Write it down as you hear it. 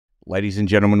Ladies and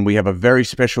gentlemen, we have a very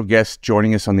special guest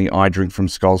joining us on the I Drink From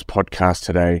Skulls podcast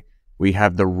today. We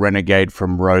have the Renegade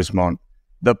from Rosemont,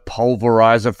 the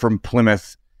Pulverizer from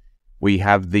Plymouth. We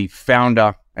have the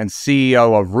founder and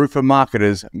CEO of Roofer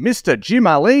Marketers, Mr. Jim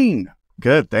Alleyne.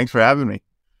 Good. Thanks for having me.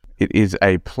 It is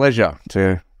a pleasure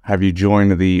to have you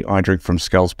join the I Drink From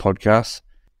Skulls podcast.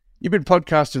 You've been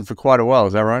podcasting for quite a while,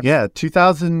 is that right? Yeah,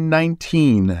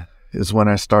 2019 is when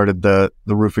I started the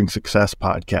Roofing Success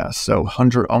podcast. So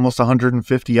almost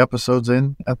 150 episodes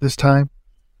in at this time.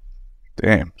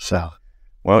 Damn. So,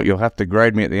 well, you'll have to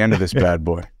grade me at the end of this bad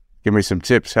boy. Give me some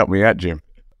tips. Help me out, Jim.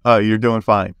 Oh, you're doing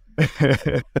fine. Let's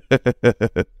go.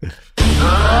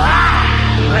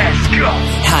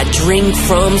 I drink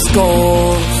from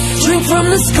skulls, drink from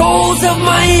the skulls of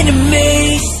my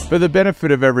enemies. For the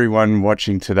benefit of everyone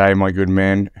watching today, my good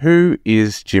man, who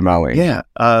is Jim Alleyne? Yeah,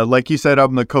 like you said,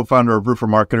 I'm the co-founder of Roofer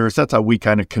Marketers. That's how we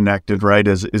kind of connected, right,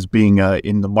 as being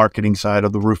in the marketing side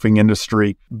of the roofing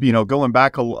industry. You know, going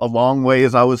back a long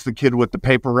ways, I was the kid with the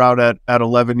paper route at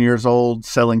 11 years old,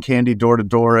 selling candy door to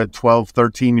door at 12,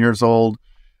 13 years old.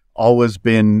 Always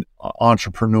been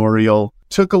entrepreneurial.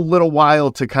 Took a little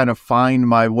while to kind of find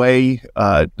my way.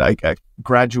 I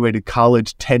graduated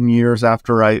college 10 years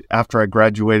after I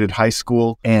graduated high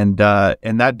school, and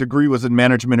that degree was in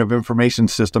management of information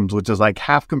systems, which is like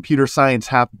half computer science,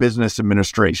 half business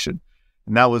administration.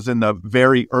 And that was in the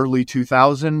very early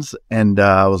 2000s. And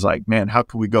I was like, man, how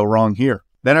could we go wrong here?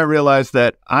 Then I realized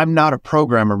that I'm not a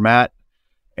programmer, Matt.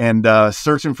 And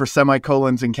searching for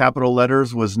semicolons and capital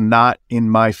letters was not in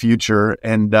my future,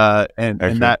 but that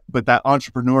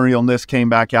entrepreneurialness came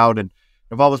back out, and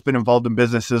I've always been involved in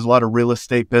businesses, a lot of real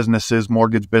estate businesses,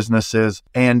 mortgage businesses,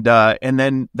 and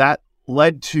then that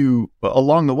led to,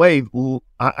 along the way,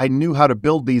 I knew how to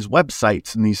build these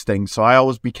websites and these things, so I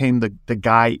always became the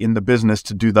guy in the business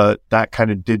to do that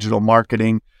kind of digital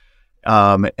marketing.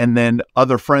 And then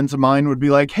other friends of mine would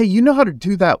be like, hey, you know how to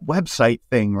do that website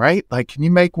thing, right? Like, can you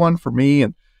make one for me?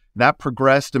 And that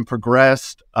progressed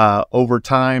over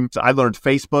time. So I learned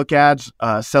Facebook ads,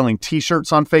 selling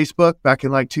t-shirts on Facebook back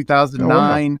in like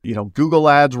 2009, Google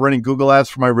ads, running Google ads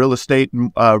for my real estate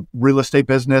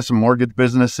business and mortgage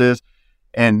businesses.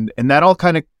 And that all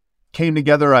kind of came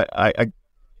together I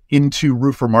into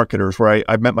Roofer Marketers, where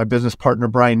I met my business partner,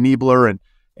 Brian Niebler,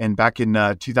 and back in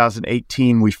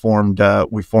 2018, we formed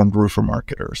Roofer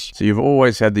Marketers. So you've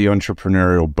always had the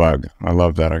entrepreneurial bug. I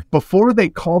love that. Before they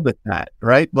called it that,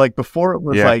 right? Like before it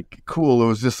was like cool. It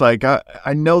was just like, I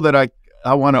know that I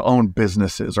want to own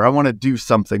businesses, or I want to do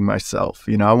something myself.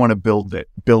 I want to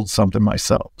build something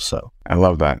myself. So I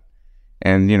love that.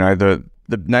 And the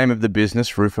name of the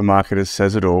business, Roofer Marketers,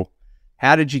 says it all.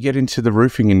 How did you get into the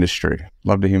roofing industry?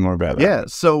 Love to hear more about that. Yeah.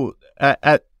 So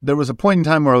there was a point in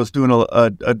time where I was doing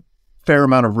a fair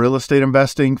amount of real estate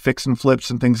investing, fix and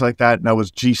flips and things like that. And I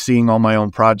was GCing all my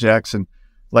own projects. And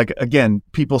like, again,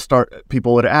 people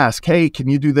would ask, hey, can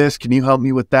you do this? Can you help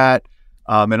me with that?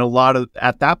 And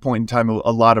at that point in time,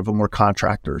 a lot of them were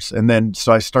contractors. And then,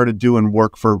 so I started doing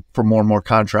work for more and more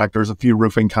contractors, a few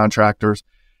roofing contractors.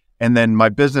 And then my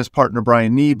business partner,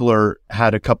 Brian Niebler,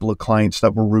 had a couple of clients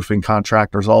that were roofing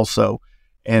contractors also.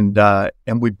 And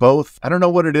we both, I don't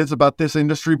know what it is about this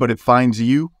industry, but it finds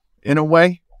you in a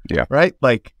way. Yeah. Right.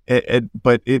 Like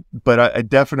but I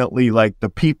definitely like the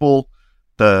people,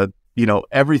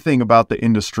 everything about the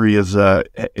industry is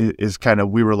kind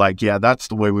of, we were like, yeah, that's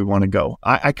the way we want to go.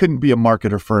 I couldn't be a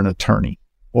marketer for an attorney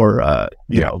or,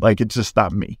 like it's just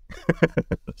not me.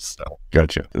 So.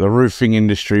 Gotcha. The roofing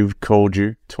industry called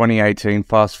you 2018,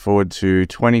 fast forward to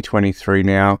 2023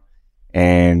 now,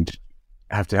 and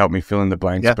have to help me fill in the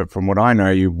blanks. Yeah. But from what I know,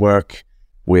 you work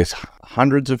with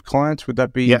hundreds of clients. Would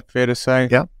that be fair to say?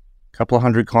 Yeah. A couple of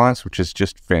hundred clients, which is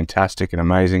just fantastic and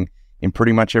amazing in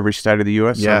pretty much every state of the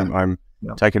US. Yeah. I'm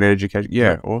taking an education.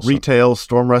 Yeah. Awesome. Retail,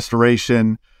 storm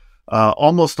restoration,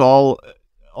 almost all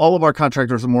of our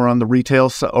contractors are more on the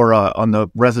retail or on the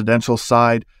residential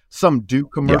side. Some do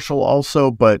commercial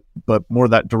also, but more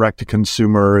that direct to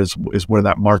consumer is where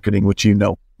that marketing, which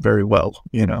very well,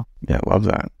 Yeah, love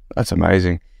that. That's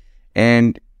amazing.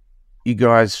 And you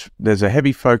guys, there's a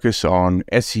heavy focus on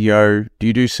SEO. Do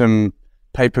you do some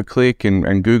pay-per-click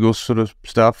and Google sort of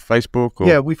stuff, Facebook? Or?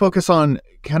 Yeah, we focus on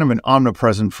kind of an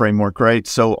omnipresent framework, right?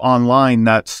 So online,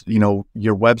 that's,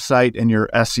 your website and your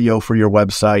SEO for your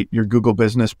website, your Google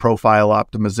business profile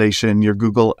optimization, your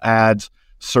Google ads,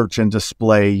 search and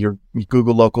display, your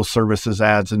Google local services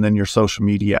ads, and then your social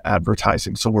media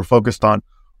advertising. So we're focused on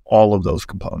all of those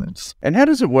components. And how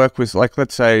does it work with, like,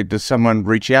 let's say, does someone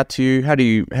reach out to you?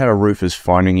 How are roofers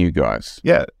finding you guys?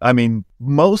 Yeah,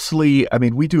 mostly,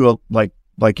 we do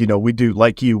like, we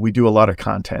do a lot of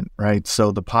content, right?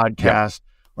 So the podcast,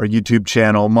 our YouTube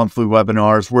channel, monthly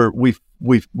webinars, where we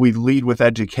lead with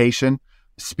education,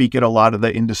 speak at a lot of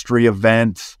the industry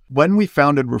events. When we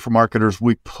founded Roofer Marketers,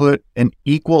 we put an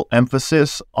equal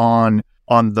emphasis on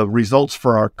the results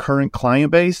for our current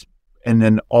client base, and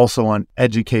then also on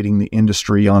educating the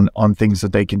industry on things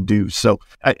that they can do. So,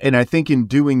 I think in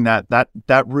doing that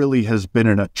really has been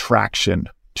an attraction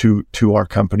to our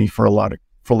company for a lot of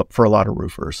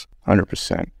roofers.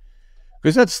 100%.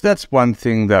 Because that's one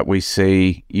thing that we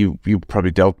see. You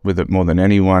probably dealt with it more than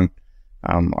anyone.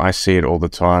 I see it all the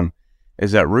time.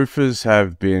 Is that roofers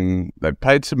they've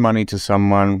paid some money to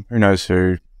someone, who knows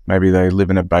who. Maybe they live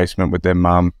in a basement with their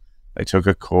mum. They took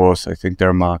a course. They think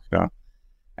they're a marketer.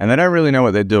 And they don't really know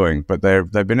what they're doing, but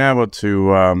they've been able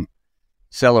to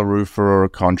sell a roofer or a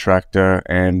contractor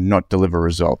and not deliver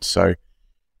results. So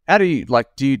how do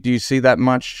you see that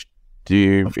much? Do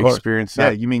you experience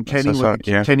that? Yeah, you mean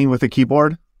Kenny with a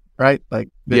keyboard, right? Like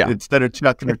instead of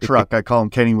Chuck in a truck, I call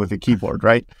him Kenny with a keyboard,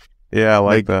 right? Yeah, I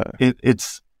like that.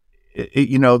 It's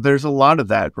there's a lot of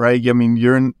that, right? I mean,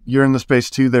 you're in the space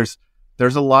too. There's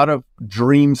a lot of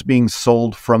dreams being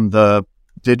sold from the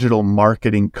digital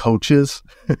marketing coaches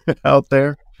out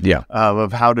there,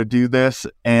 of how to do this.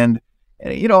 And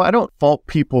I don't fault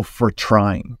people for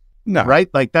trying. No. Right?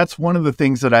 Like, that's one of the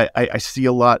things that I see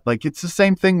a lot. Like, it's the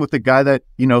same thing with the guy that,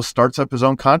 starts up his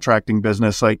own contracting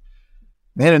business. Like,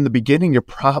 man, in the beginning, you're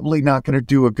probably not going to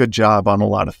do a good job on a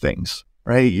lot of things,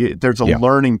 right? There's a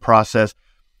learning process.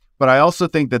 But I also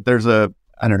think that there's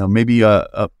maybe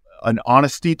an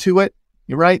honesty to it.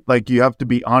 You're right. Like, you have to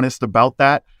be honest about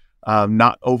that.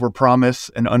 Not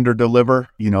overpromise and underdeliver,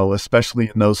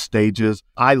 especially in those stages.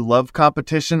 I love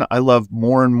competition. I love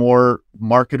more and more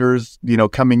marketers,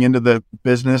 coming into the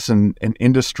business and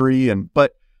industry.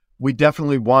 But we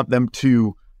definitely want them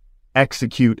to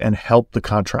execute and help the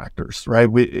contractors, right?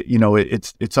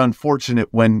 It's unfortunate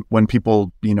when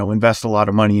people, invest a lot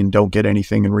of money and don't get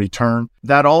anything in return.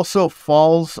 That also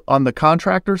falls on the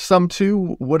contractors some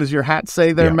too. What does your hat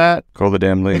say there, Matt? Call the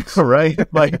damn leads. Right?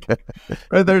 Like,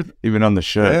 right there, even on the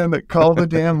shirt. And call the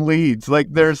damn leads. Like,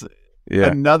 there's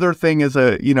another thing is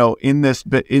in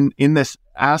this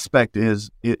aspect is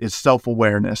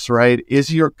self-awareness, right?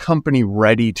 Is your company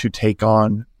ready to take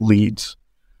on leads?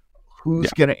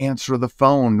 Who's going to answer the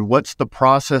phone? What's the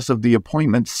process of the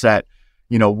appointment set?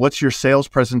 What's your sales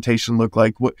presentation look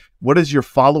like? What is your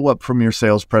follow-up from your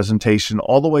sales presentation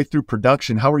all the way through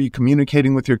production? How are you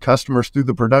communicating with your customers through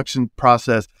the production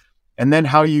process? And then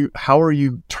how are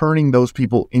you turning those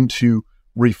people into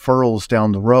referrals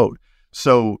down the road?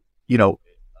 So,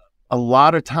 a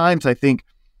lot of times I think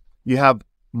you have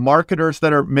marketers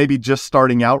that are maybe just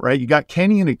starting out, right? You got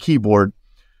Kenny and a keyboard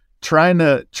trying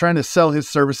to sell his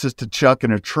services to Chuck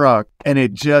in a truck, and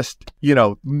it just,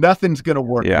 nothing's going to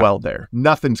work well there.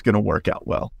 Nothing's going to work out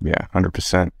well. Yeah,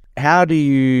 100%. How do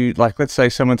you, let's say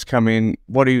someone's come in,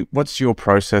 what's your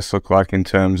process look like in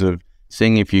terms of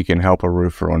seeing if you can help a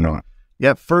roofer or not?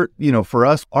 Yeah, for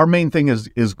us, our main thing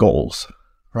is goals,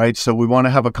 right? So we want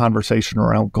to have a conversation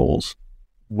around goals.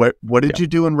 What did you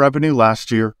do in revenue last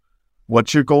year?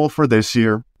 What's your goal for this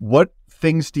year? What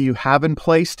things do you have in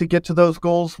place to get to those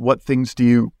goals? What things do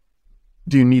you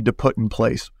need to put in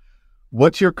place?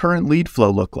 What's your current lead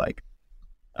flow look like?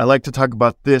 I like to talk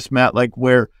about this, Matt,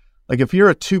 if you're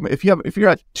at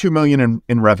 2 million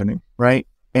in revenue, right?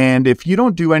 And if you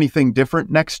don't do anything different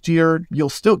next year, you'll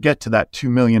still get to that 2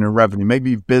 million in revenue.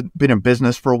 Maybe you've been in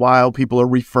business for a while, people are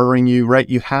referring you, right?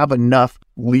 You have enough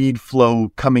lead flow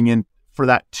coming in for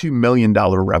that $2 million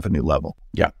revenue level.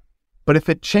 Yeah. But if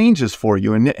it changes for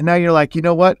you and now you're like, you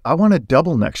know what? I want to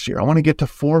double next year. I want to get to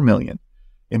 4 million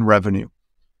in revenue.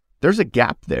 There's a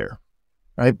gap there,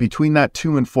 right? Between that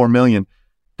 2 and 4 million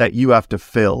that you have to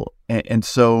fill. And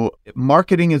so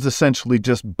marketing is essentially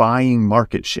just buying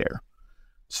market share.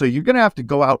 So you're going to have to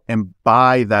go out and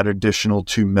buy that additional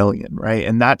 2 million, right?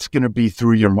 And that's going to be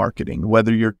through your marketing,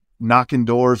 whether you're knocking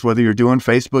doors, whether you're doing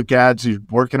Facebook ads, you're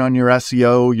working on your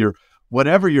SEO,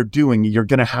 whatever you're doing, you're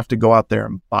going to have to go out there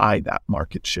and buy that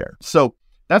market share. So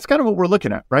that's kind of what we're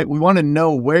looking at, right? We want to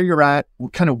know where you're at,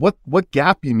 kind of what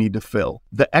gap you need to fill,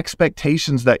 the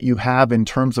expectations that you have in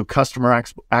terms of customer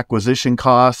acquisition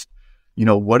cost.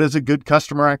 What is a good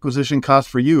customer acquisition cost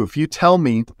for you? If you tell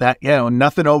me that,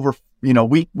 nothing over, we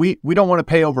don't want to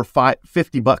pay over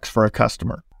 $50 for a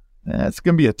customer. That's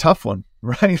going to be a tough one,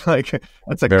 right? Like,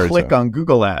 that's a very click tough on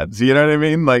Google ads. You know what I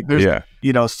mean? Like, there's,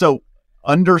 so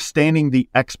understanding the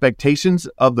expectations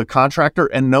of the contractor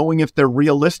and knowing if they're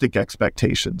realistic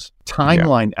expectations,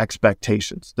 timeline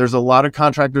expectations. There's a lot of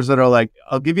contractors that are like,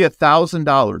 I'll give you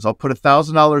 $1,000. I'll put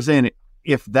 $1,000 in.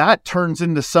 if that turns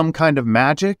into some kind of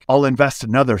magic, I'll invest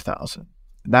another 1,000.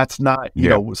 That's not, you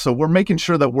know, so we're making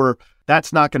sure that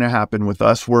that's not going to happen with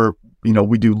us.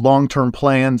 We do long-term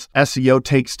plans. SEO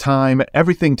takes time.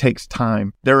 Everything takes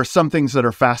time. There are some things that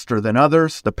are faster than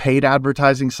others. The paid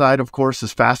advertising side, of course,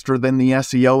 is faster than the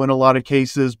SEO in a lot of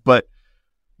cases, but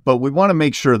we want to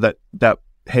make sure that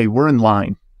hey, we're in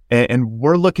line, and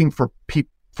we're looking for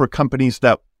companies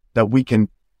that we can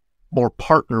more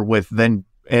partner with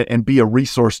and be a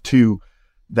resource to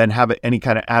than have any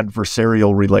kind of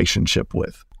adversarial relationship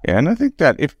with. Yeah, and I think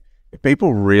that if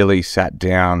people really sat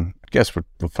down, I guess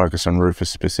we'll focus on roofers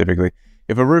specifically.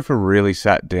 If a roofer really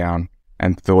sat down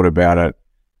and thought about it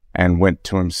and went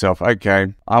to himself,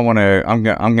 okay, I'm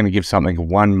going to give something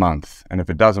 1 month, and if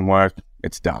it doesn't work,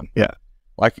 it's done. Yeah.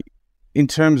 Like, in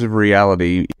terms of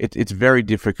reality, it's very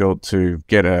difficult to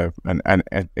get an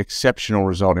exceptional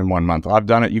result in 1 month. I've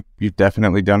done it. You've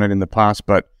definitely done it in the past,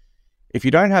 but if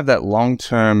you don't have that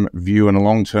long-term view and a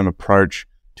long-term approach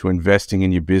to investing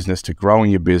in your business, to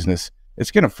growing your business,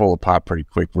 it's going to fall apart pretty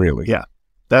quick, really. Yeah,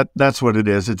 that's what it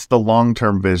is. It's the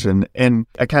long-term vision. And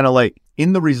I kind of like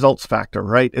in the results factor,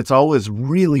 right? It's always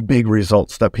really big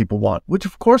results that people want, which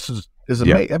of course is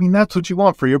amazing. Yeah. I mean, that's what you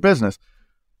want for your business.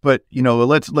 But,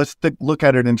 let's look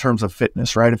at it in terms of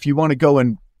fitness, right? If you want to go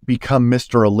and become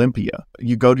Mr. Olympia,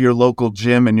 you go to your local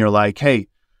gym and you're like, hey,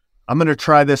 I'm going to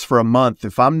try this for a month.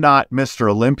 If I'm not Mr.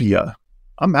 Olympia,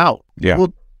 I'm out. Yeah.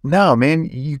 Well, no, man,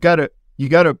 you gotta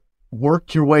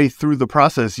work your way through the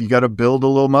process. You got to build a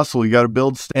little muscle. You got to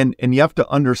build, and you have to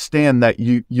understand that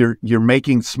you're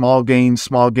making small gains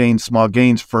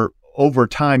for over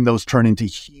time. Those turn into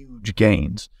huge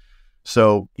gains.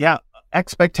 So yeah,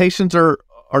 expectations are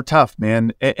tough,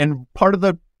 man. And part of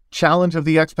the challenge of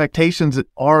the expectations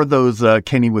are those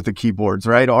Kenny with the keyboards,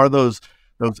 right? Are those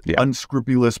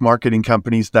unscrupulous marketing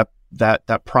companies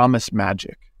that promise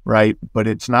magic, right? But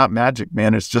it's not magic,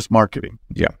 man. It's just marketing.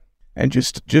 Yeah. And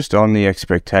just on the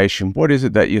expectation, what is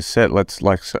it that you set?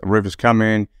 Roofers come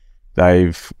in,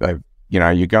 they've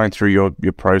you're going through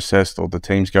your process, or the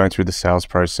team's going through the sales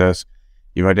process.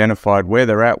 You've identified where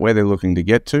they're at, where they're looking to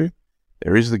get to.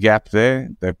 There is the gap there.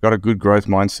 They've got a good growth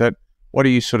mindset. What do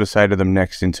you sort of say to them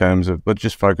next in terms of, let's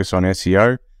just focus on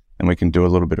SEO, and we can do a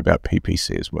little bit about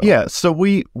PPC as well? Yeah. So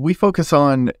we focus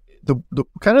on the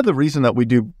kind of the reason that we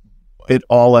do it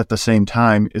all at the same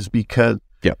time is because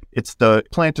it's the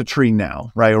plant a tree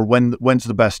now, right? Or when's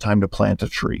the best time to plant a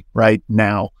tree, right?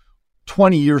 Now,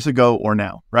 20 years ago or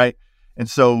now, right? And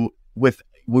so we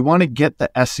want to get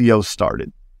the SEO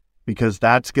started because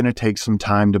that's going to take some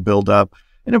time to build up.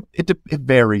 And it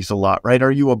varies a lot, right?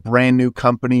 Are you a brand new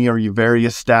company? Are you very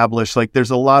established? Like there's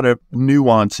a lot of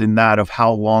nuance in that of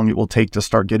how long it will take to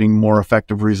start getting more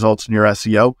effective results in your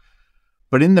SEO.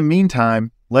 But in the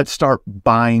meantime, let's start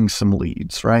buying some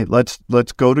leads, right? Let's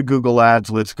go to Google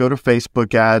ads. Let's go to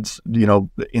Facebook ads,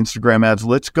 Instagram ads.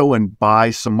 Let's go and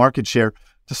buy some market share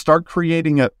to start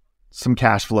creating some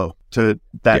cash flow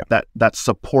that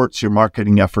supports your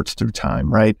marketing efforts through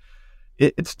time, right?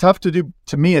 It's tough to do.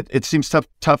 To me, it seems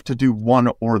tough to do one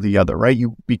or the other, right?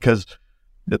 Because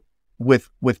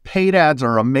with paid ads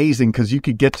are amazing because you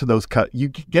could get to you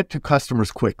could get to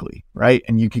customers quickly, right?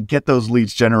 And you could get those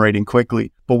leads generating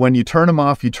quickly. But when you turn them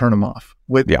off, you turn them off.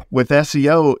 With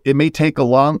SEO, it may take a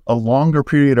longer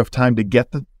period of time to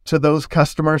get to those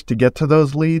customers, to get to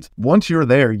those leads. Once you're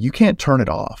there, you can't turn it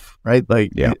off, right?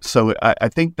 So I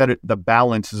think that the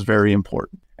balance is very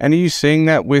important. And are you seeing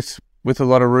that with a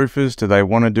lot of roofers? Do they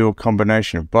want to do a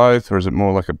combination of both, or is it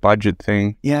more like a budget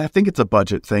thing? Yeah, I think it's a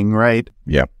budget thing, right?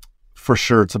 Yeah. For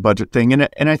sure, it's a budget thing.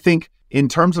 And I think in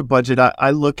terms of budget, I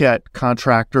look at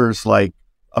contractors like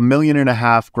 $1.5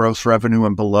 million gross revenue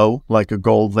and below, like a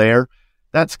goal there.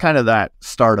 That's kind of that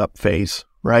startup phase,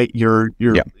 right? You're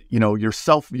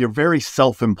very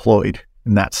self-employed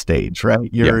in that stage, right?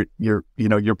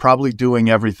 You're probably doing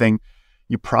everything.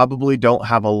 You probably don't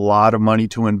have a lot of money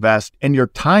to invest, and your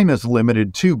time is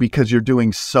limited too because you're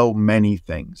doing so many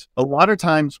things. A lot of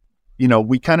times,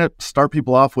 we kind of start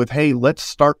people off with, hey, let's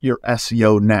start your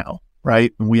SEO now,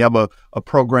 right? And we have a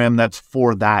program that's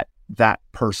for that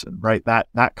person, right?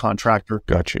 That contractor.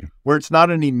 Got you. Where it's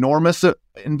not an enormous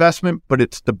investment, but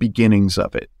it's the beginnings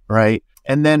of it, right?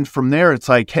 And then from there, it's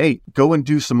like, hey, go and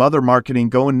do some other marketing,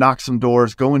 go and knock some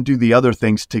doors, go and do the other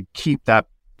things to keep that,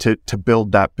 to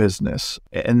build that business.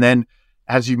 And then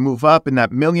as you move up in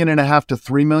that $1.5 million to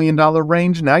 $3 million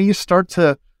range, now you start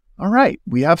to, all right,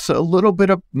 we have a little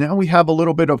bit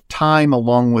of time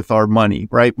along with our money,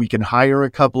 right? We can hire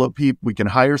a couple of people, we can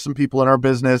hire some people in our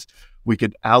business, we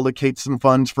could allocate some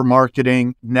funds for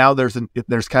marketing. Now there's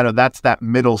kind of, that's that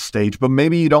middle stage, but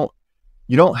maybe you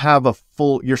you don't have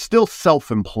you're still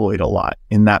self-employed a lot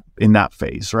in that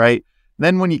phase, right?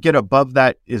 Then when you get above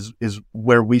that is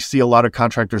where we see a lot of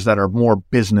contractors that are more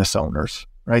business owners,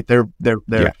 right? They're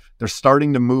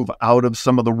starting to move out of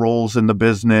some of the roles in the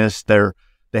business.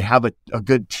 They have a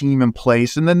good team in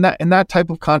place. And then that type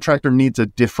of contractor needs a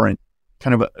different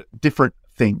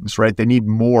things, right? They need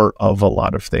more of a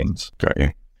lot of things. Got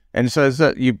you. And so is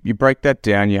that you break that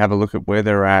down, you have a look at where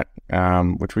they're at,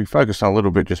 which we focused on a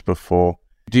little bit just before.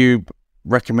 Do you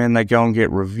recommend they go and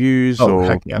get reviews? Oh,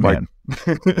 heck yeah, man.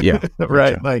 Yeah.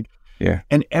 Right. Gotcha. Yeah.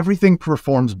 And everything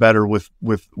performs better with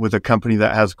a company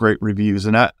that has great reviews.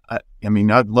 And I mean,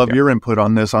 I'd love your input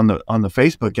on this on the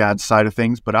Facebook ads side of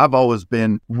things, but I've always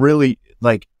been really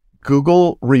like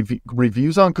Google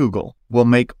reviews on Google will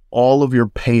make all of your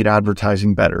paid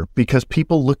advertising better because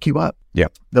people look you up. Yeah.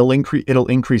 It'll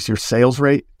increase your sales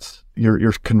rates,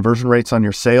 your conversion rates on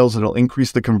your sales. It'll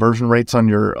increase the conversion rates on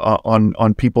your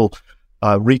on people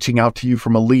reaching out to you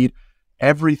from a lead.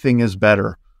 Everything is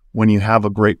better when you have a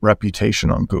great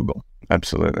reputation on Google.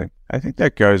 Absolutely. I think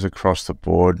that goes across the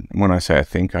board. When I say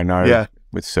I know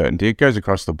with certainty, it goes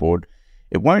across the board.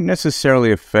 It won't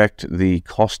necessarily affect the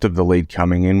cost of the lead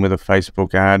coming in with a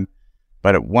Facebook ad,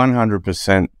 but it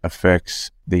 100%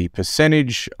 affects the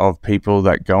percentage of people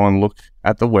that go and look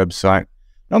at the website.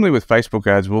 Normally with Facebook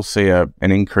ads, we'll see an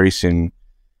increase in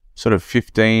sort of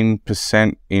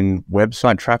 15% in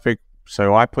website traffic.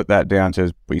 So I put that down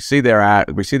to we see the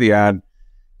ad,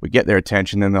 we get their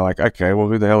attention, then they're like, okay, well,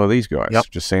 who the hell are these guys? Yep.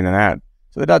 Just seen an ad.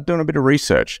 So they're doing a bit of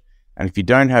research. And if you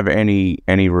don't have any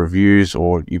reviews,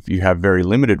 or if you have very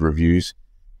limited reviews,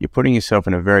 you're putting yourself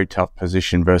in a very tough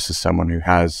position versus someone who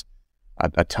has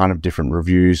a ton of different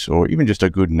reviews, or even just a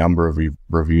good number of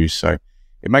reviews. So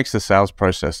it makes the sales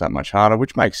process that much harder,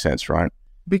 which makes sense, right?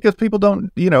 Because people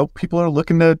don't, people are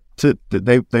looking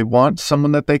they want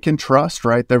someone that they can trust,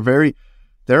 right?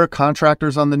 There are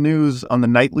contractors on the news, on the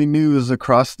nightly news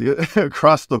across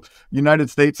the United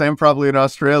States and probably in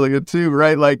Australia too,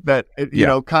 right? Like that,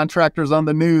 contractors on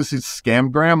the news who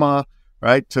scammed grandma,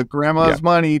 right? Took grandma's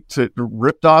money,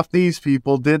 ripped off these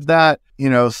people, did that,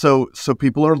 so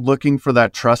people are looking for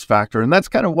that trust factor. And that's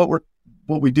kind of what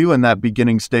we do in that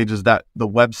beginning stage is that the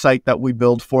website that we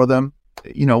build for them.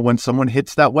 When someone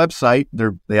hits that website,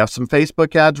 they have some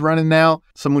Facebook ads running now.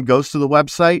 Someone goes to the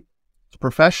website, it's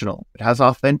professional. It has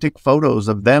authentic photos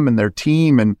of them and their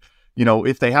team. And,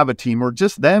 if they have a team or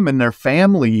just them and their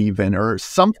family even, or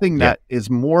something that is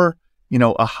more,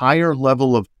 a higher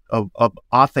level of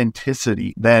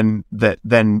authenticity than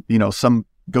some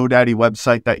GoDaddy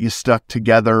website that you stuck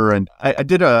together. And I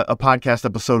did a podcast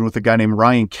episode with a guy named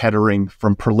Ryan Kettering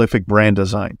from Prolific Brand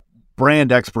Design.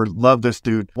 Brand expert, love this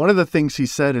dude. One of the things he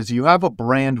said is you have a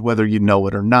brand whether you know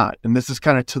it or not. And this is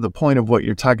kind of to the point of what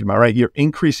you're talking about, right? You're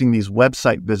increasing these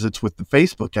website visits with the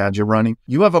Facebook ads you're running.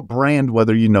 You have a brand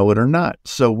whether you know it or not.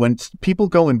 So when people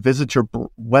go and visit your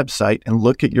website and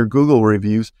look at your Google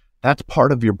reviews, that's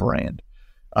part of your brand.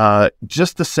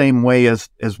 Just the same way as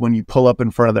when you pull up in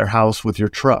front of their house with your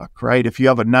truck, right? If you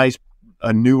have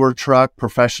a newer truck,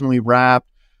 professionally wrapped,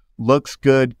 looks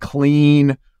good,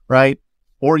 clean, right?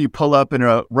 Or you pull up in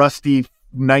a rusty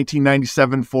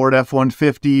 1997 Ford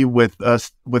F-150 with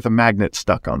a magnet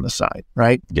stuck on the side,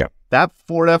 right? Yeah. That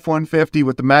Ford F-150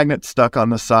 with the magnet stuck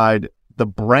on the side, the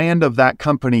brand of that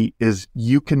company is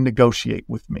you can negotiate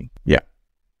with me. Yeah.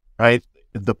 Right?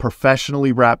 The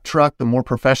professionally wrapped truck, the more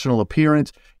professional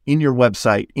appearance in your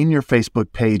website, in your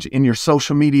Facebook page, in your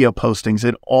social media postings,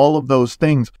 in all of those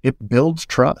things, it builds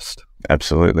trust.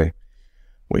 Absolutely.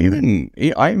 Well,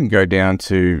 I even go down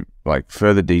to like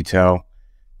further detail,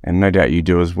 and no doubt you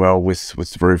do as well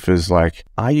with roofers. Like,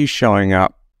 are you showing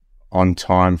up on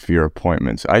time for your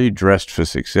appointments? Are you dressed for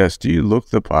success? Do you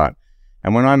look the part?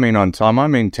 And when I mean on time, I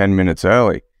mean 10 minutes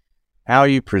early. How are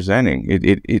you presenting?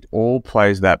 It all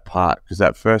plays that part, because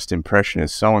that first impression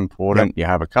is so important. Yep. You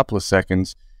have a couple of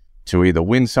seconds to either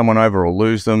win someone over or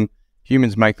lose them.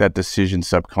 Humans make that decision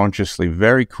subconsciously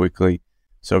very quickly.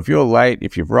 So if you're late,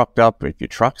 if you've rocked up, if your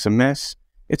truck's a mess,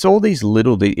 it's all these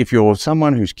if you're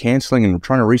someone who's canceling and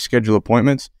trying to reschedule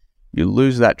appointments, you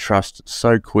lose that trust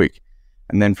so quick.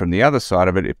 And then from the other side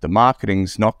of it, if the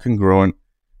marketing's not congruent,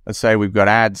 let's say we've got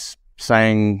ads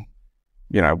saying,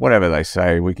 whatever they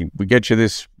say, we get you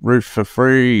this roof for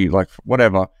free, like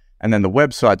whatever. And then the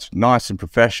website's nice and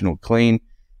professional, clean,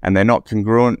 and they're not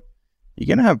congruent. You're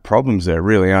going to have problems there,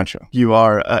 really, aren't you? You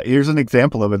are. Here's an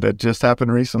example of it that just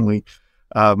happened recently.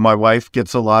 My wife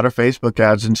gets a lot of Facebook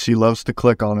ads and she loves to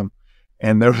click on them.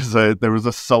 And there was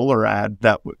a solar ad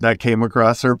that came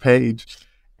across her page,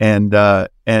 and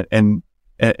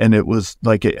it was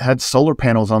like it had solar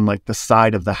panels on like the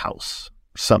side of the house,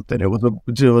 something. It was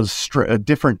a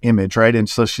different image, right? And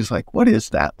so she's like, what is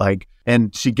that like?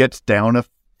 And she gets down a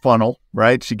funnel,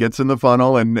 right? She gets in the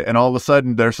funnel and all of a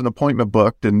sudden there's an appointment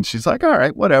booked and she's like, all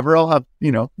right, whatever. I'll have,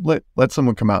 let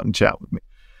someone come out and chat with me.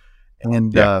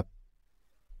 And the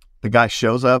guy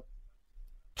shows up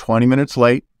 20 minutes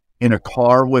late in a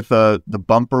car with the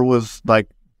bumper was like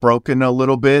broken a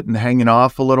little bit and hanging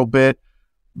off a little bit.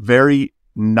 Very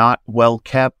not well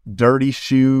kept, dirty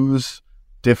shoes,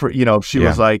 different, she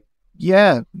was like,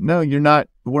 yeah, no,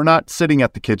 we're not sitting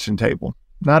at the kitchen table.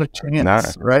 Not a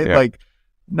chance, right? Yeah. Like,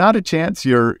 not a chance.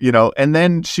 And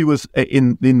then she was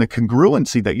in the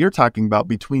congruency that you're talking about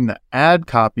between the ad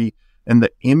copy and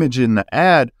the image in the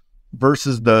ad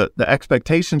versus the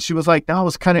expectation. She was like, no, I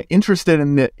was kind of interested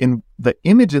in the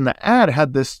image in the ad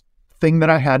had this thing that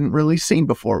I hadn't really seen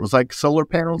before. It was like solar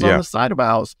panels on the side of a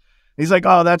house. He's like,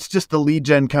 oh, that's just the lead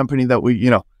gen company that we,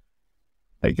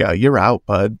 like, you're out,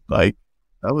 bud. Like,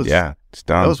 that was, it's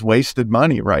done. That was wasted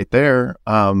money right there,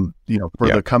 for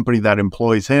the company that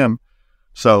employs him.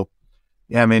 So,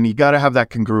 yeah, man, you got to have that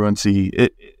congruency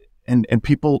and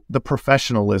people, the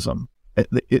professionalism,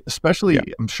 especially,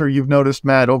 I'm sure you've noticed,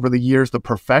 Matt, over the years, the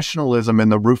professionalism in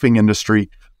the roofing industry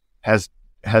has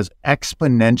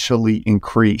exponentially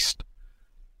increased.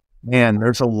 Man,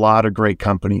 there's a lot of great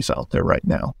companies out there right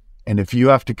now. And if you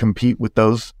have to compete with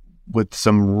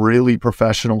some really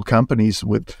professional companies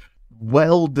with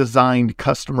well-designed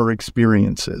customer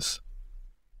experiences,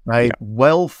 right? Yeah.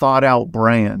 Well thought out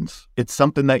brands. It's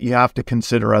something that you have to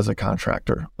consider as a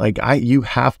contractor. Like you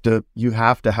have to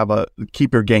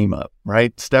keep your game up,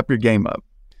 right? Step your game up.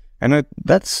 And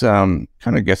that's kind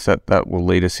of guess that will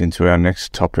lead us into our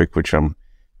next topic, which I'm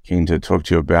keen to talk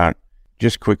to you about.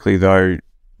 Just quickly though,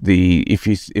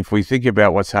 if we think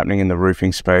about what's happening in the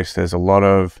roofing space, there's a lot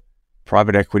of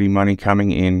private equity money coming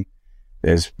in.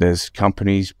 There's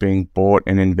companies being bought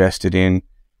and invested in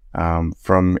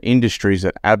from industries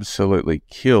that absolutely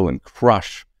kill and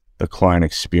crush the client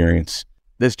experience.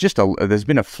 There's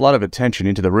been a flood of attention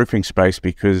into the roofing space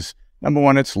because, number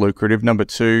one, it's lucrative. Number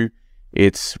two,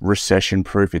 it's recession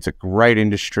proof. It's a great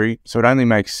industry. So it only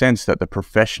makes sense that the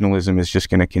professionalism is just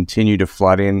going to continue to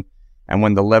flood in. And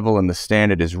when the level and the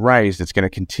standard is raised, it's going to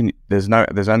continue. There's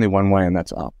only one way, and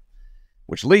that's up.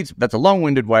 That's a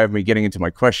long-winded way of me getting into my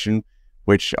question,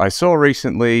 which I saw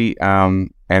recently.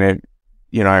 And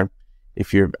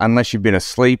unless you've been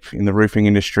asleep in the roofing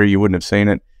industry, you wouldn't have seen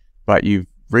it. But you've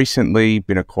recently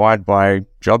been acquired by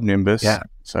JobNimbus. Yeah.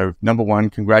 So number one,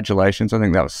 congratulations. I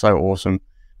think that was so awesome.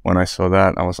 When I saw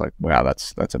that, I was like, wow,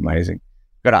 that's amazing.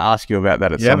 Got to ask you about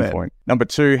that at some point. Number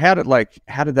two, how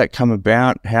did that come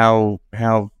about? How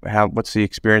what's the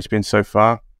experience been so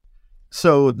far?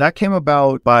 So that came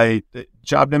about by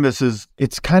JobNimbus.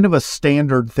 It's kind of a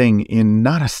standard thing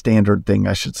not a standard thing,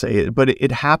 I should say, but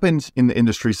it happens in the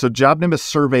industry. So JobNimbus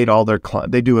surveyed all their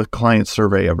clients. They do a client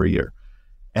survey every year.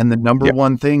 And the number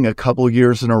one thing a couple of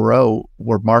years in a row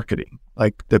were marketing,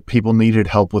 like that people needed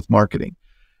help with marketing.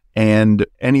 And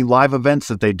any live events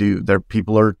that they do,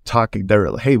 people are talking,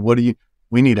 they're like, hey, we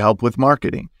need help with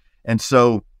marketing. And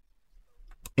so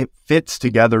it fits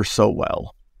together so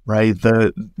well, right?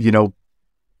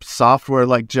 Software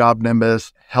like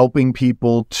JobNimbus, helping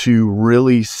people to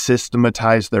really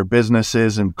systematize their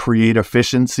businesses and create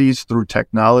efficiencies through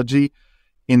technology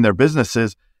in their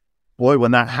businesses. Boy,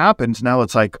 when that happens, now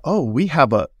it's like, oh, we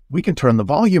can turn the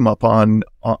volume up on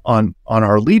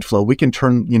our lead flow. We can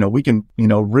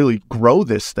really grow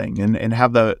this thing and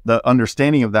have the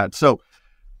understanding of that. So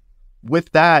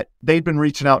with that, they'd been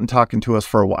reaching out and talking to us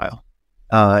for a while.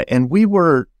 And we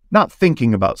were not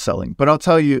thinking about selling, but I'll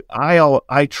tell you,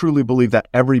 I truly believe that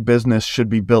every business should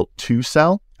be built to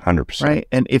sell. 100%. Right.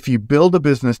 And if you build a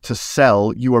business to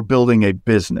sell, you are building a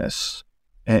business.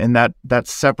 And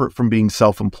that's separate from being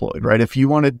self-employed, right? If you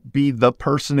want to be the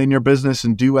person in your business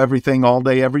and do everything all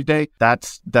day, every day,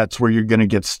 that's where you're going to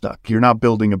get stuck. You're not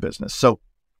building a business. So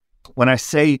when I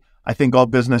say I think all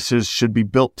businesses should be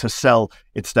built to sell,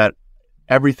 it's that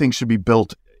everything should be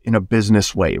built in a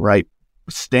business way, right?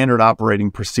 Standard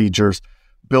operating procedures,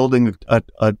 building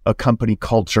a company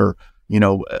culture,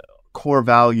 core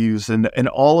values, and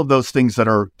all of those things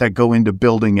that go into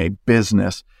building a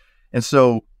business. And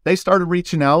so they started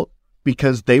reaching out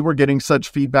because they were getting such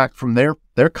feedback from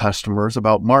their customers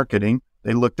about marketing.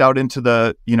 They looked out into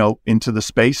the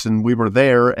space, and we were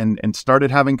there and started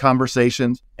having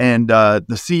conversations. And the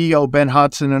CEO, Ben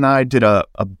Hodson, and I did a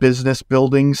business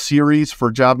building series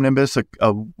for JobNimbus,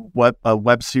 a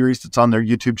web series that's on their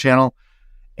YouTube channel.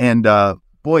 And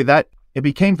it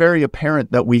became very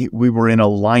apparent that we were in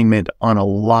alignment on a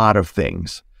lot of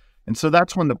things. And so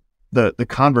that's when the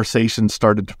conversation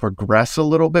started to progress a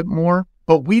little bit more.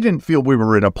 But we didn't feel we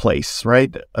were in a place,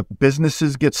 right?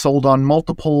 Businesses get sold on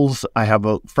multiples. I have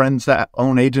friends that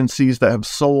own agencies that have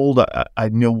sold. I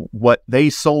know what they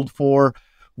sold for.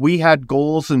 We had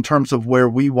goals in terms of where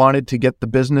we wanted to get the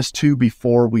business to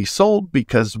before we sold,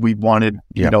 because we wanted,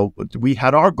 we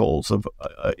had our goals of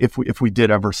if we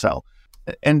did ever sell.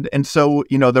 And so,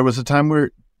 there was a time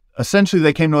where essentially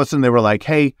they came to us and they were like,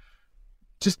 hey,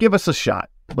 just give us a shot.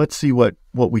 Let's see what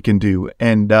we can do.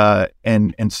 And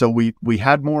so we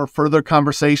had more further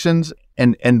conversations,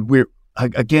 and we're,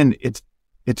 again, it's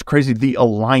crazy. The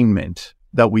alignment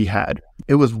that we had,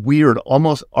 it was weird.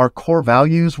 Almost our core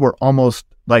values were almost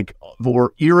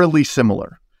were eerily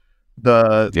similar.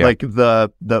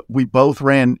 We both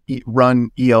run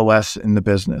EOS in the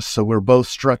business. So we're both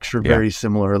structured very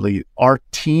similarly. Our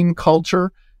team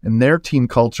culture and their team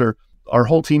culture, our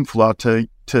whole team flew out to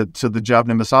the Job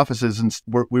Nimbus offices, and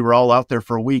we were all out there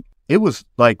for a week. It was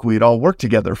like we'd all worked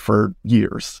together for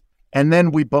years. And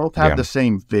then we both had the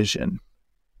same vision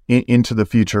into the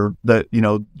future. That,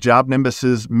 Job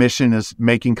Nimbus's mission is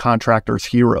making contractors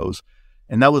heroes.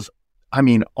 And that was,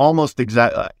 almost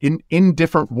in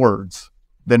different words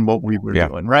than what we were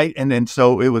doing, right? And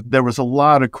so there was a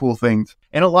lot of cool things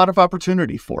and a lot of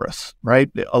opportunity for us, right?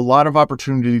 A lot of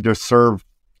opportunity to serve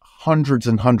hundreds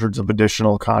and hundreds of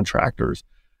additional contractors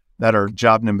that are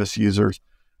Job Nimbus users.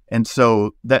 And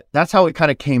so that's how it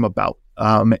kind of came about.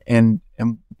 And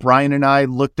Brian and I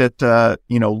looked at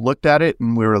it,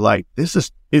 and we were like,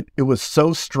 it was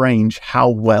so strange how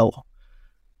well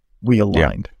we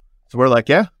aligned. So we're like,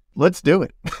 let's do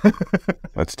it.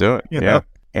 Let's do it. Yeah.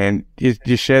 And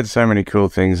you shared so many cool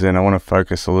things, and I want to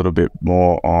focus a little bit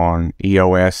more on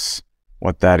EOS,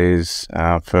 what that is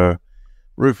for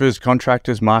roofers,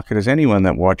 contractors, marketers, anyone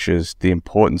that watches, the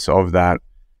importance of that.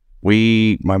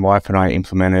 My wife and I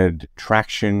implemented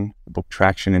Traction, the book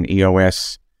Traction, and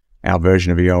EOS, our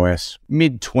version of EOS,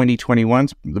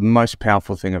 mid-2021. The most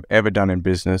powerful thing I've ever done in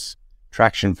business.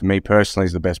 Traction, for me personally,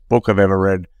 is the best book I've ever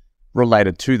read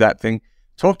related to that thing.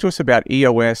 Talk to us about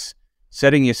EOS,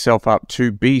 setting yourself up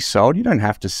to be sold. You don't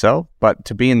have to sell, but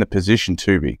to be in the position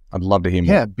to be. I'd love to hear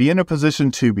more. Yeah, be in a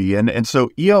position to be. And so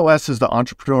EOS is the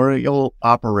entrepreneurial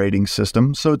operating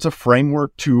system. So it's a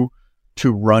framework to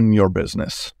run your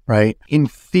business, right? In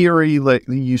theory,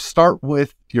 you start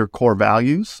with your core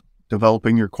values,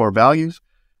 developing your core values,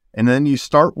 and then you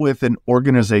start with an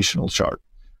organizational chart.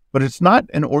 But it's not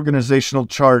an organizational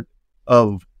chart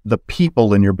of the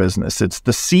people in your business. It's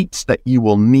the seats that you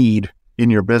will need in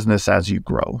your business as you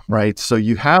grow, right? So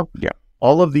you have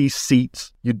all of these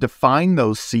seats, you define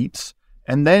those seats,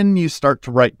 and then you start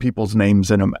to write people's names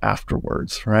in them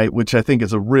afterwards, right? Which I think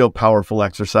is a real powerful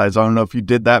exercise. I don't know if you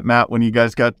did that, Matt, when you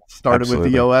guys got started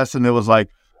with EOS, and it was like,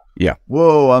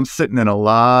 whoa, I'm sitting in a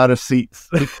lot of seats.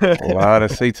 A lot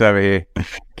of seats over here.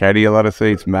 Katie, a lot of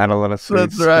seats. Matt, a lot of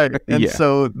seats. That's right. And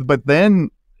so, but then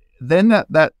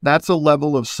that's a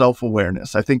level of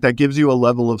self-awareness. I think that gives you a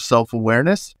level of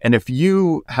self-awareness. And if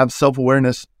you have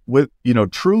self-awareness with,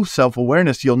 true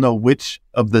self-awareness, you'll know which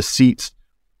of the seats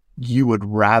you would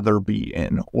rather be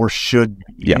in or should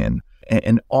be in.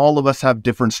 And all of us have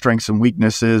different strengths and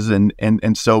weaknesses.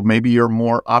 And so maybe you're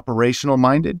more operational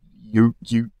minded. You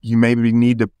maybe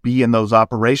need to be in those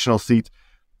operational seats.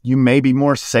 You may be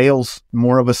more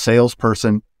of a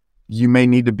salesperson. You may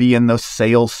need to be in those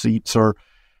sales seats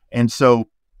and so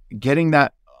getting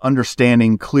that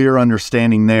clear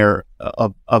understanding there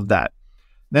of that.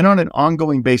 Then on an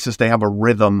ongoing basis, they have a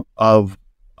rhythm of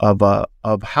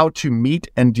how to meet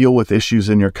and deal with issues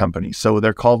in your company. So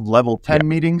they're called level 10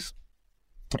 meetings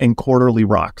and quarterly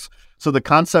rocks. So the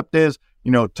concept is,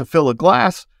 to fill a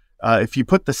glass, if you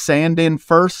put the sand in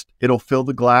first, it'll fill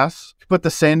the glass. If you put the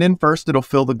sand in first, it'll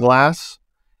fill the glass.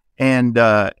 And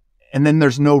then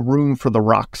there's no room for the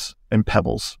rocks and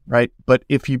pebbles, right? But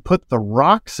if you put the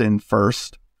rocks in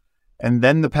first and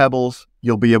then the pebbles,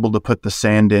 you'll be able to put the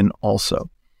sand in also.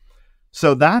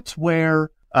 So that's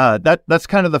where that's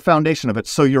kind of the foundation of it.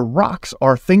 So your rocks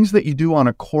are things that you do on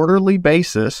a quarterly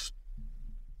basis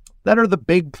that are the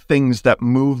big things that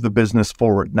move the business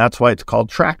forward. And that's why it's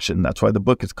called Traction. That's why the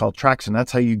book is called Traction.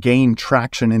 That's how you gain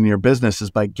traction in your business,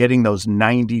 is by getting those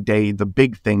 90-day, the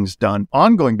big things done.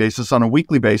 Ongoing basis, on a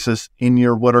weekly basis, in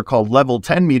your what are called level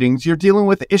 10 meetings, you're dealing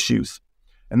with issues.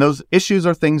 And those issues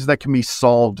are things that can be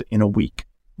solved in a week,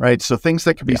 right? So things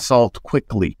that can be solved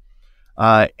quickly.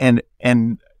 And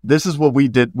this is what we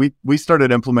did. We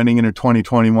started implementing in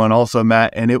 2021 also,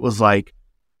 Matt, and it was like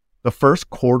the first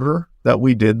quarter that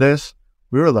we did this,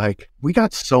 we were like, we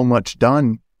got so much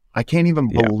done. I can't even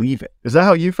believe it. Is that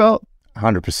how you felt?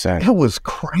 100%. It was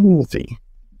crazy.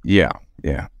 Yeah,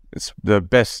 yeah. It's the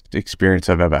best experience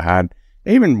I've ever had.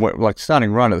 Even like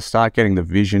starting right at the start, getting the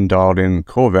vision dialed in,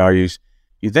 core values,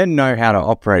 you then know how to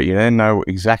operate. You then know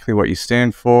exactly what you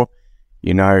stand for.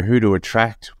 You know who to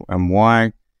attract and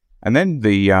why. And then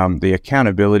the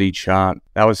accountability chart,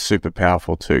 that was super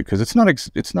powerful too, because it's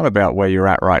not about where you're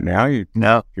at right now.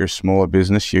 No. You're a smaller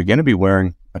business. You're going to be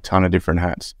wearing a ton of different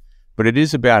hats. But it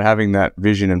is about having that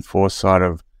vision and foresight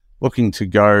of looking to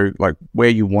go like where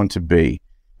you want to be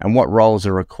and what roles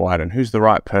are required and who's the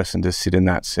right person to sit in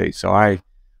that seat. So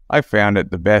I found it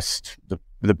the best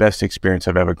experience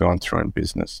I've ever gone through in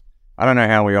business. I don't know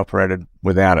how we operated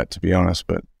without it, to be honest,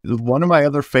 but one of my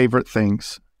other favorite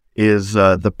things is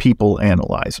the people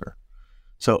analyzer.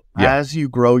 So as you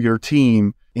grow your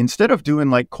team, instead of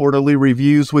doing like quarterly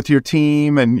reviews with your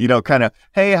team and, kind of,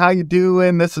 hey, how you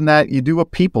doing, this and that, you do a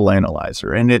people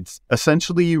analyzer. And it's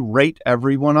essentially you rate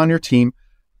everyone on your team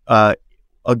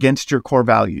against your core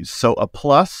values. So a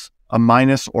plus, a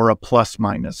minus, or a plus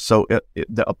minus. So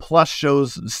a plus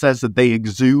says that they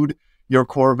exude your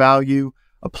core value.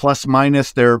 A plus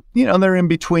minus, they're in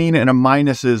between, and a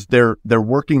minus is they're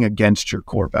working against your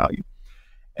core value.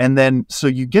 And then so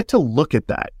you get to look at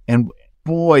that, and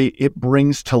boy, it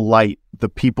brings to light the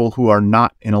people who are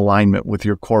not in alignment with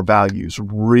your core values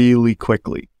really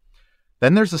quickly.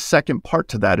 Then there's a second part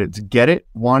to that. It's get it,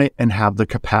 want it, and have the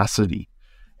capacity.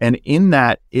 And in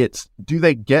that, it's do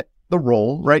they get the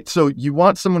role, right? So you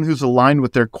want someone who's aligned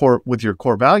with your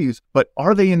core values, but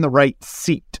are they in the right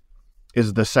seat?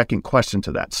 Is the second question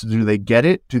to that. So do they get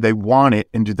it? Do they want it?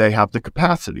 And do they have the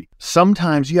capacity?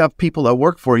 Sometimes you have people that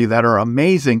work for you that are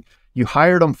amazing. You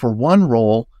hired them for one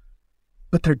role,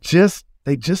 but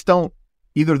they just don't,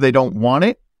 either they don't want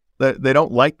it, they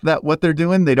don't like that what they're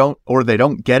doing, they don't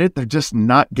get it, they're just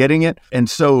not getting it. And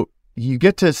so you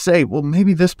get to say, well,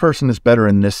 maybe this person is better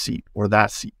in this seat or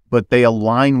that seat, but they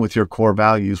align with your core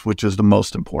values, which is the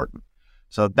most important.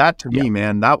 So that to me,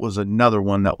 man, that was another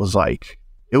one that was like,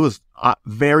 it was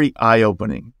very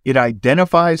eye-opening. It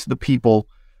identifies the people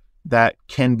that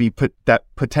that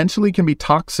potentially can be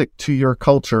toxic to your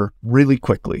culture really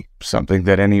quickly. Something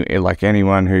that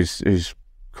anyone who's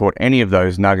caught any of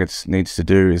those nuggets needs to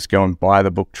do is go and buy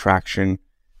the book Traction,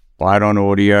 buy it on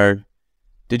audio.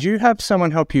 Did you have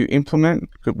someone help you implement?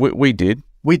 We did.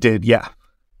 We did, yeah.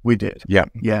 We did. Yeah.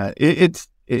 Yeah.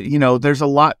 There's a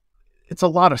lot. It's a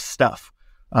lot of stuff.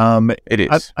 It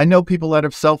is. I know people that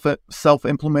have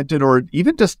self-implemented or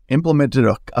even just implemented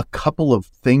a couple of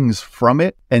things from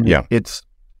it, and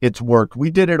it's worked.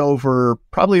 We did it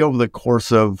probably over the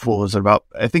course of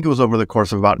I think it was over the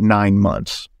course of about 9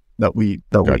 months that we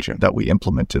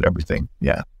implemented everything.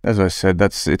 Yeah. As I said,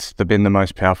 it's been the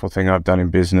most powerful thing I've done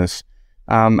in business.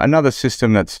 Another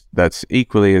system that's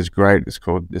equally as great is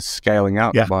called Scaling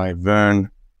Up by Vern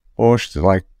Horst.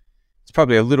 It's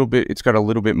probably it's got a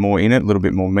little bit more in it, a little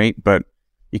bit more meat, but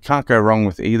you can't go wrong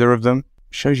with either of them.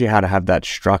 It shows you how to have that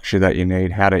structure that you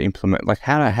need, how to implement, like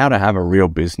how to have a real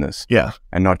business. Yeah.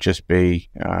 And not just be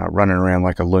running around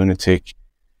like a lunatic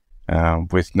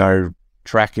with no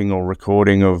tracking or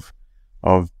recording of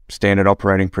standard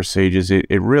operating procedures. It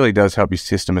really does help you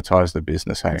systematize the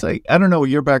business. Hey? It's like, I don't know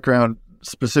your background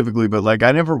specifically, but like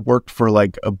I never worked for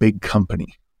like a big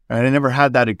company. Right? I never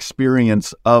had that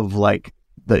experience of like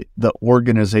the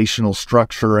organizational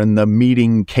structure and the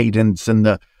meeting cadence and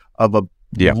of a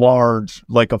large,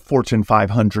 like a Fortune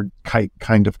 500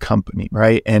 kind of company,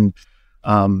 right? And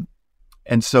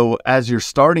so as you're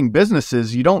starting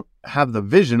businesses, you don't have the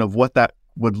vision of what that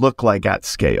would look like at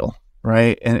scale,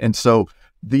 right? And so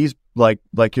these, like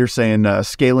you're saying,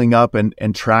 Scaling Up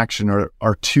and Traction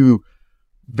are two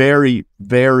very,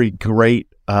 very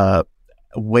great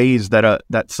ways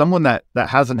that someone that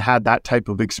hasn't had that type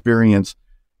of experience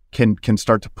can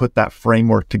start to put that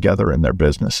framework together in their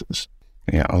businesses.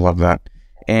 Yeah, I love that.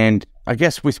 And I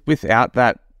guess without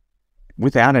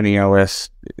an EOS,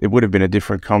 it would have been a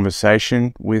different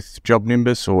conversation with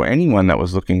JobNimbus or anyone that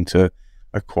was looking to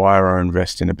acquire or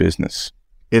invest in a business.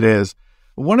 It is.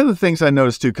 One of the things I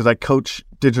noticed too, because I coach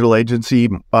digital agency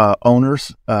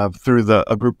owners through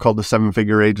a group called the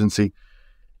 7-Figure Agency,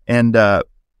 and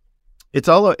it's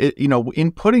all,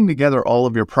 in putting together all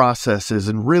of your processes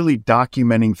and really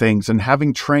documenting things and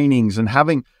having trainings and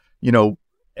having,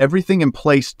 everything in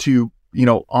place to,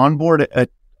 onboard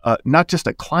not just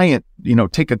a client,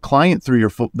 take a client through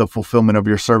the fulfillment of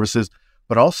your services,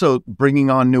 but also bringing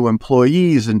on new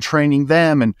employees and training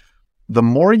them. And the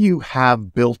more you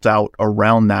have built out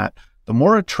around that, the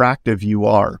more attractive you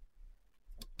are.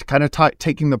 Kind of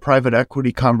taking the private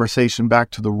equity conversation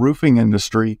back to the roofing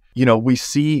industry, we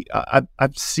see,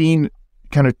 I've seen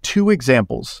kind of two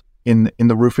examples in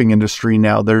the roofing industry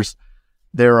now. There's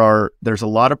a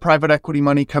lot of private equity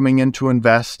money coming in to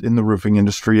invest in the roofing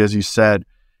industry, as you said.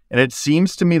 And it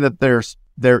seems to me that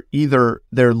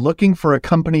they're looking for a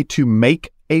company to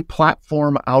make a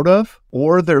platform out of,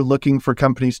 or they're looking for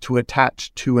companies to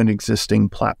attach to an existing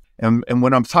platform. And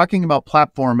when I'm talking about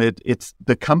platform, it's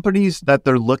the companies that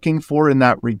they're looking for in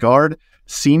that regard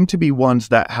seem to be ones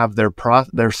that have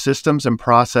their systems and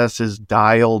processes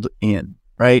dialed in,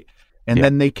 right? And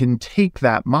then they can take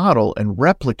that model and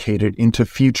replicate it into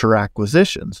future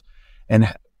acquisitions.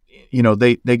 And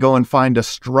they go and find a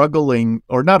less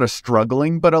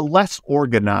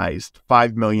organized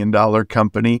 $5 million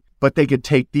company, but they could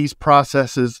take these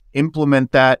processes,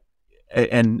 implement that,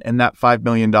 and that $5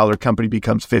 million company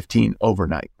becomes 15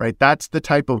 overnight, right? That's the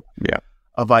type of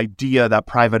idea that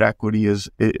private equity is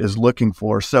looking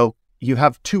for. So you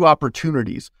have two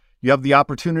opportunities. You have the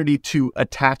opportunity to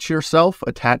attach your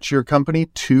company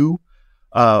to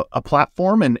a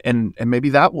platform, and maybe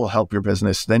that will help your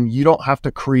business. Then you don't have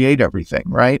to create everything,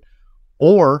 right?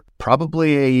 Or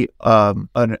probably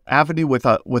an avenue with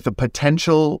a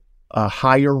potential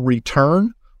higher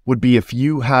return would be if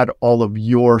you had all of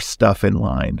your stuff in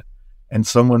line and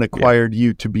someone acquired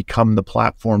you to become the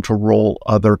platform to roll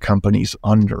other companies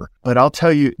under. But I'll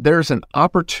tell you, there's an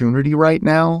opportunity right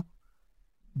now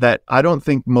that I don't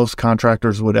think most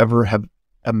contractors would ever have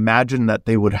imagined that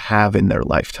they would have in their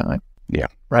lifetime. Yeah.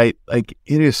 Right. Like,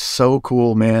 it is so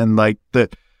cool, man. Like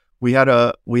we have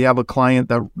a client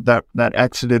that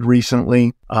exited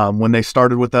recently. When they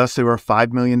started with us, they were a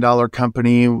 $5 million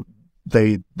company.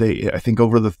 They I think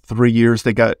over the 3 years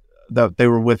they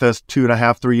were with us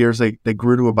 2.5, 3 years, they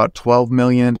grew to about 12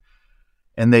 million.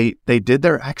 And they did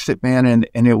their exit, man.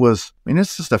 And it was,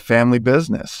 it's just a family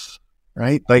business,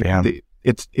 right? Like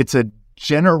it's a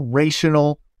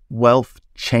generational wealth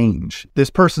change. This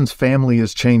person's family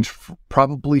has changed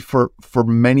probably for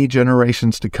many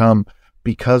generations to come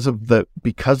because of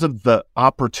the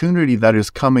opportunity that is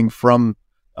coming from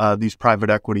these private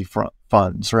equity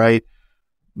funds, right?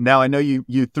 Now, I know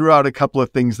you threw out a couple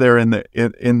of things there in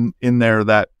there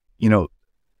that,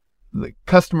 the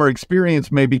customer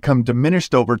experience may become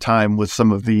diminished over time with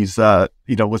some of these,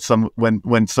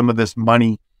 when some of this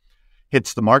money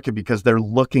hits the market, because they're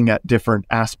looking at different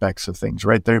aspects of things,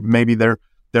 right? They're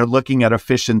looking at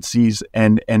efficiencies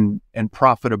and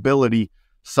profitability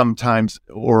sometimes,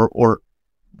 or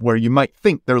where you might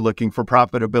think they're looking for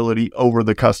profitability over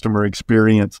the customer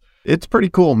experience. It's pretty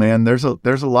cool, man. There's a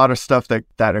lot of stuff that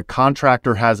a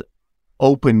contractor has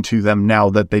open to them now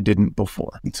that they didn't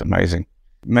before. It's amazing.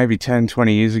 Maybe 10,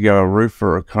 20 years ago, a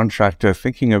roofer or a contractor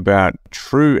thinking about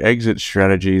true exit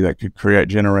strategy that could create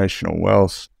generational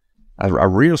wealth, a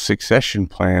real succession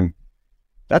plan.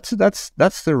 That's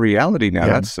the reality now.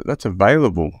 Yeah. That's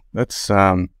available. That's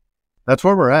where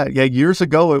we're at. Yeah, years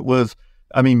ago it was.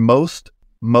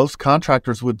 Most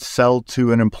contractors would sell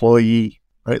to an employee,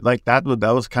 right? Like that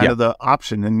was kind of the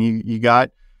option, and you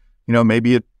got,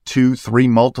 maybe a 2-3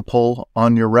 multiple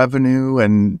on your revenue,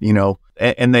 and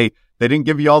and they didn't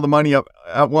give you all the money up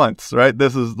at once, right?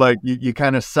 This is like you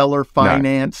kind of seller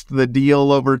financed the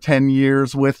deal over 10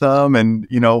 years with them, and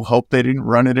hope they didn't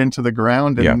run it into the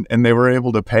ground, and they were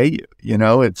able to pay you.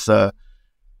 It's a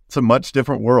much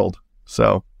different world.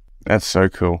 So that's so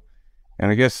cool,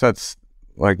 and I guess that's,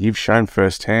 like you've shown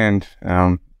firsthand,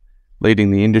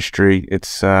 leading the industry.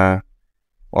 It's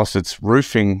whilst it's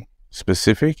roofing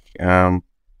specific,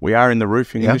 we are in the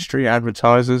roofing industry,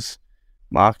 advertisers,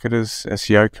 marketers,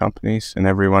 SEO companies, and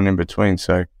everyone in between.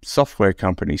 So software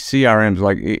companies, CRMs,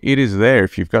 like it is there.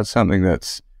 If you've got something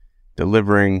that's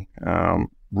delivering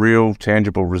real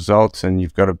tangible results and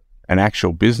you've got an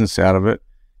actual business out of it,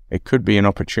 it could be an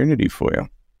opportunity for you.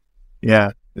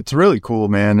 Yeah, it's really cool,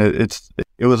 man.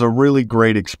 It was a really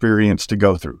great experience to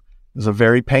go through. It was a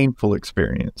very painful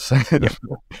experience.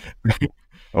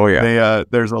 Oh yeah.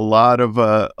 There's a lot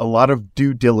of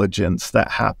due diligence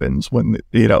that happens when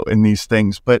in these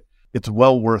things, but it's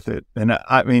well worth it. And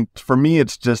for me,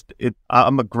 it's just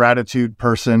I'm a gratitude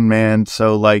person, man.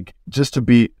 So like, just to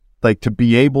be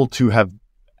able to have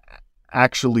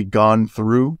actually gone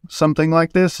through something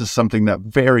like this is something that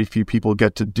very few people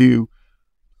get to do.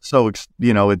 So it's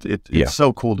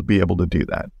so cool to be able to do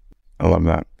that. I love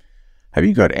that. Have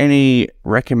you got any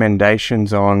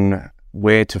recommendations on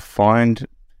where to find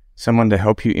someone to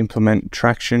help you implement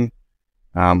Traction,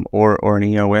 or an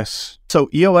EOS? So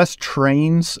EOS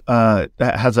trains, that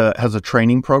has a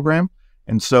training program,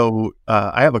 and so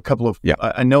I have a couple of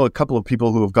I know a couple of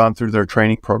people who have gone through their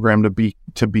training program to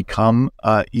become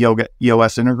EOS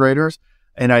integrators,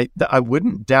 and I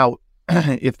wouldn't doubt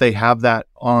if they have that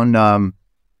on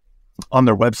on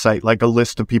their website, like a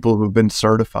list of people who have been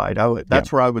certified.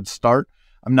 That's where I would start.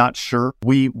 I'm not sure.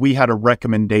 We had a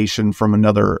recommendation from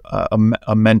another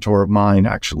a mentor of mine,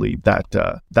 actually,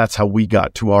 that's how we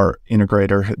got to our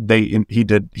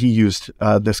integrator. He used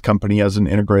this company as an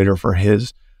integrator for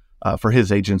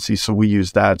his agency, so we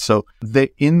used that. So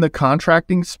in the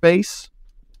contracting space,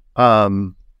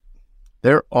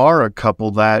 there are a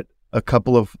couple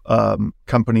of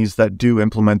companies that do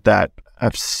implement that.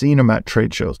 I've seen them at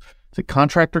trade shows. Is it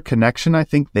Contractor Connection? I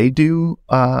think they do.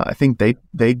 I think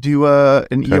they do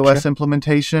an EOS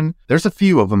implementation. There's a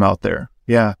few of them out there.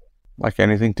 Yeah. Like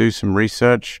anything, do some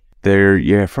research.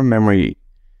 From memory,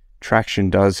 Traction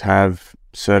does have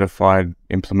certified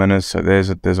implementers, so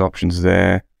there's options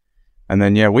there. And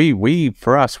then we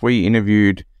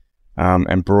interviewed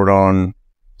and brought on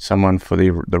someone for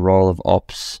the role of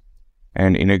ops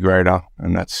and integrator,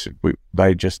 and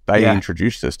they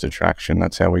introduced us to Traction.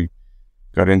 That's how we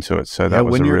got into it. So that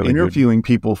was when you're interviewing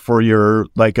people for your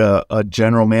like a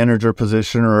general manager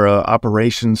position or a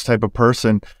operations type of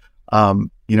person,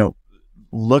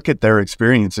 look at their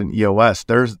experience in EOS.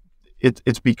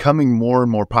 It's becoming more and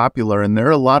more popular, and there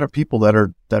are a lot of people that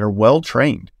are well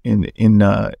trained in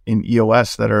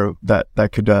EOS that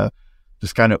could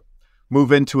just kind of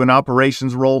move into an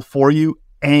operations role for you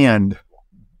and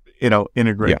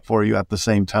integrate for you at the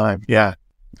same time. Yeah,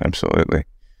 absolutely.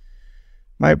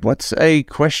 Mate, what's a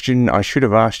question I should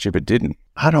have asked you but didn't?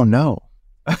 I don't know.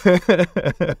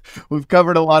 We've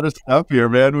covered a lot of stuff here,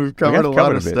 man. We've covered a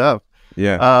lot of stuff.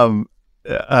 Yeah.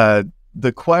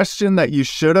 The question that you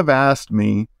should have asked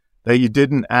me that you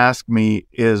didn't ask me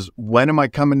is, when am I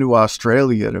coming to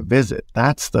Australia to visit?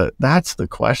 That's the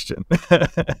question. I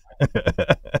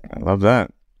love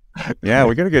that. Yeah,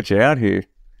 we got to get you out here.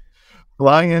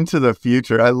 Flying into the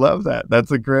future. I love that. That's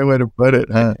a great way to put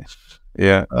it, huh?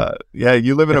 Yeah.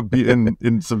 You live in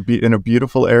a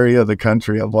beautiful area of the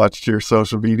country. I've watched your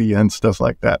social media and stuff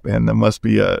like that, man. That must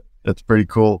be that's pretty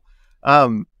cool.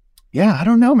 I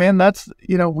don't know, man. That's,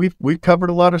 we've covered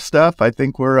a lot of stuff. I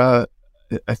think we've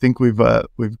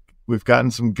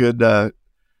gotten some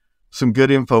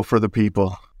good info for the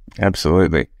people.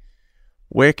 Absolutely.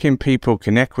 Where can people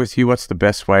connect with you? What's the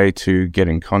best way to get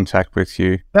in contact with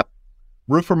you? Yep.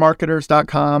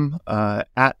 roofermarketers.com,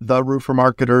 at the Roofer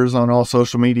Marketers on all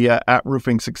social media, at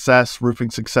Roofing Success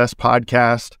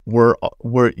Podcast,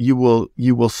 where you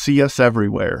will see us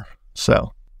everywhere.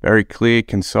 So very clear,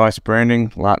 concise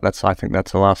branding. I think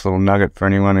that's the last little nugget for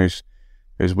anyone who's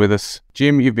with us.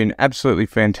 Jim, you've been absolutely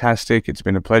fantastic. It's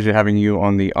been a pleasure having you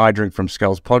on the I Drink from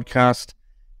Skulls podcast.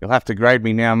 You'll have to grade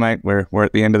me now, mate. We're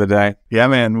at the end of the day. Yeah,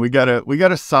 man. We got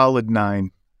a solid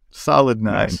 9. Solid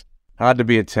 9. Nice. Hard to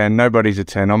be a 10. Nobody's a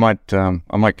 10. I might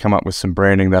come up with some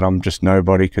branding that I'm just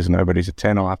nobody, because nobody's a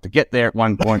 10. I'll have to get there at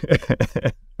one point.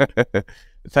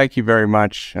 Thank you very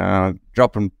much.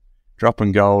 Dropping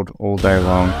gold all day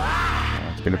long.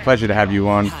 It's been a pleasure to have you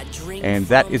on. And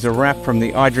that is a wrap from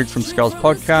the I Drink from Skulls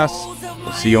podcast.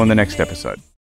 We'll see you on the next episode.